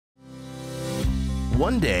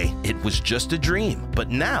One day, it was just a dream, but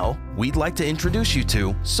now we'd like to introduce you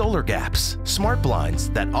to SolarGaps, smart blinds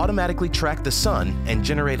that automatically track the sun and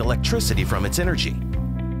generate electricity from its energy.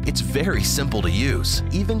 It's very simple to use.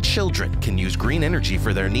 Even children can use green energy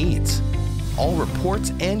for their needs. All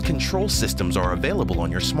reports and control systems are available on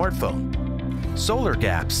your smartphone.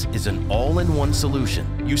 SolarGaps is an all-in-one solution.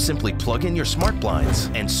 You simply plug in your smart blinds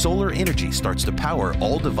and solar energy starts to power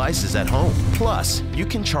all devices at home. Plus, you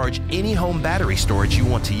can charge any home battery storage you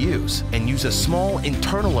want to use and use a small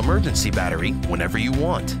internal emergency battery whenever you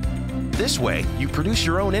want. This way, you produce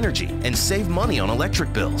your own energy and save money on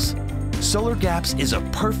electric bills. SolarGaps is a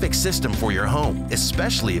perfect system for your home,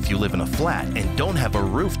 especially if you live in a flat and don't have a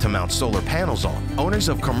roof to mount solar panels on. Owners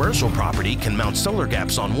of commercial property can mount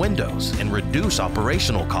SolarGaps on windows and reduce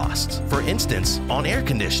operational costs, for instance, on air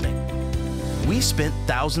conditioning. We spent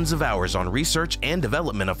thousands of hours on research and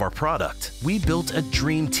development of our product. We built a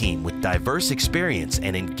dream team with diverse experience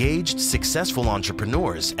and engaged, successful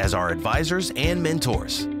entrepreneurs as our advisors and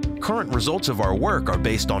mentors. Current results of our work are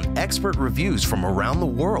based on expert reviews from around the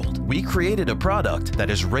world. We created a product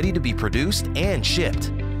that is ready to be produced and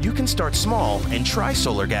shipped. You can start small and try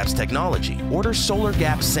SolarGaps technology. Order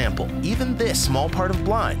SolarGaps sample. Even this small part of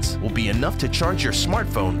blinds will be enough to charge your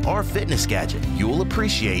smartphone or fitness gadget. You will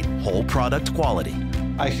appreciate whole product quality.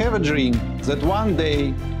 I have a dream that one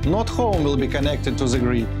day not home will be connected to the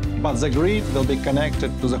grid, but the grid will be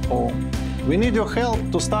connected to the home. We need your help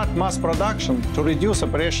to start mass production to reduce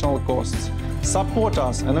operational costs. Support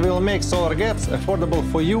us and we will make SolarGaps affordable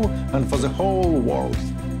for you and for the whole world.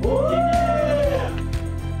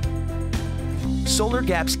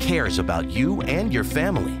 SolarGaps cares about you and your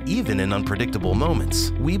family, even in unpredictable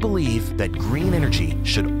moments. We believe that green energy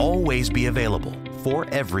should always be available for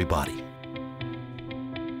everybody.